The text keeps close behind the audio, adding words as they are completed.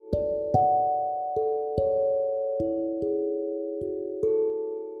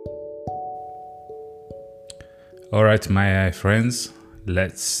All right, my AI friends,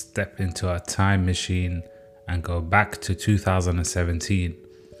 let's step into our time machine and go back to 2017,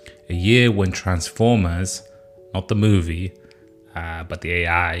 a year when Transformers, not the movie, but the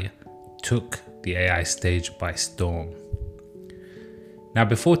AI, took the AI stage by storm. Now,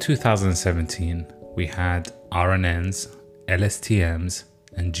 before 2017, we had RNNs, LSTMs,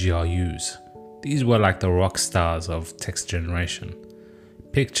 and GRUs. These were like the rock stars of text generation.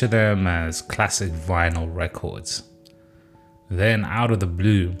 Picture them as classic vinyl records. Then, out of the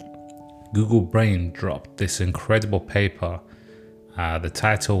blue, Google Brain dropped this incredible paper. The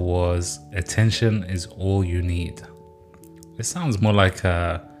title was "Attention is All You Need." It sounds more like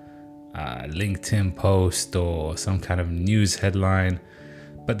a LinkedIn post or some kind of news headline,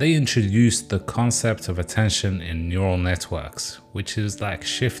 but they introduced the concept of attention in neural networks, which is like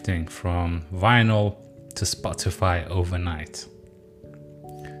shifting from vinyl to Spotify overnight.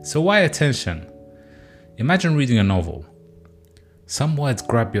 So why attention? Imagine reading a novel. Some words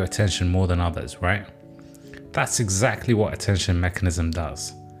grab your attention more than others, right? That's exactly what attention mechanism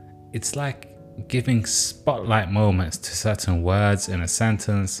does. It's like giving spotlight moments to certain words in a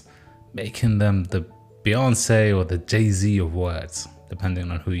sentence, making them the Beyonce or the Jay-Z of words, depending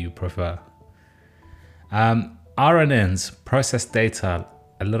on who you prefer. RNNs process data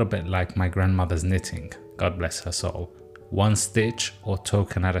a little bit like my grandmother's knitting, God bless her soul, one stitch or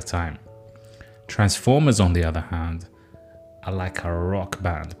token at a time. Transformers, on the other hand, are like a rock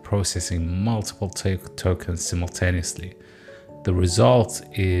band processing multiple tokens simultaneously. The result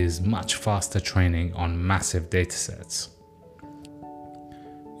is much faster training on massive datasets.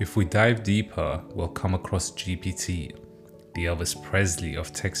 If we dive deeper, we'll come across GPT, the Elvis Presley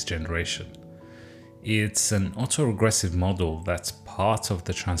of text generation. It's an autoregressive model that's part of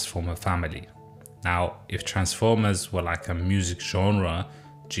the Transformer family. Now, if Transformers were like a music genre,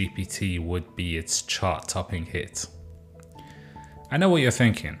 GPT would be its chart-topping hit. I know what you're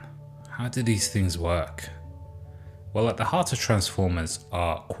thinking. How do these things work? Well, at the heart of Transformers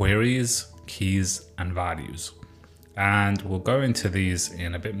are queries, keys, and values. And we'll go into these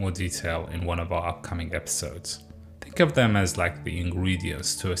in a bit more detail in one of our upcoming episodes. Think of them as like the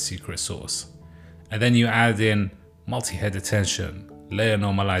ingredients to a secret sauce. And then you add in multi-head attention, layer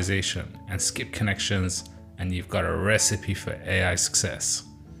normalization, and skip connections, and you've got a recipe for AI success.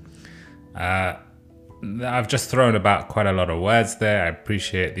 I've just thrown about quite a lot of words there. I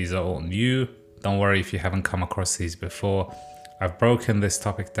appreciate these are all new. Don't worry if you haven't come across these before. I've broken this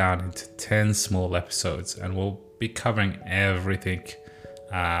topic down into 10 small episodes, and we'll be covering everything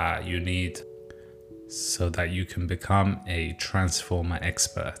you need so that you can become a Transformer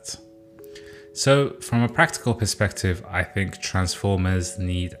expert. So from a practical perspective, I think Transformers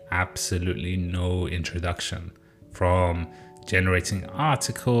need absolutely no introduction. From generating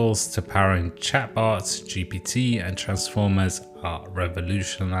articles to powering chatbots, GPT and Transformers are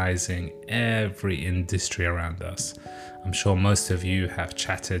revolutionizing every industry around us. I'm sure most of you have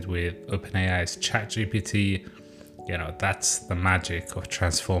chatted with OpenAI's ChatGPT. You know, that's the magic of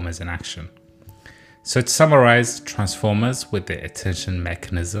Transformers in action. So to summarize, Transformers with their attention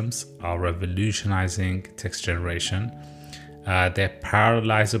mechanisms are revolutionizing text generation. They're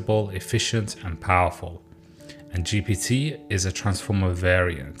parallelizable, efficient, and powerful. And GPT is a Transformer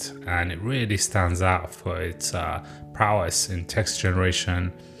variant, and it really stands out for its prowess in text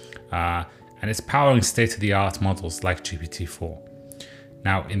generation, and it's powering state-of-the-art models like GPT-4.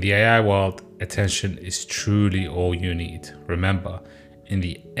 Now, in the AI world, attention is truly all you need. Remember, in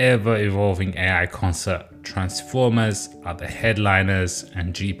the ever-evolving AI concert, Transformers are the headliners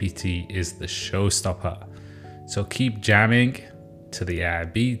and GPT is the showstopper. So keep jamming to the AI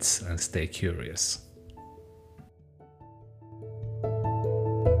beats and stay curious.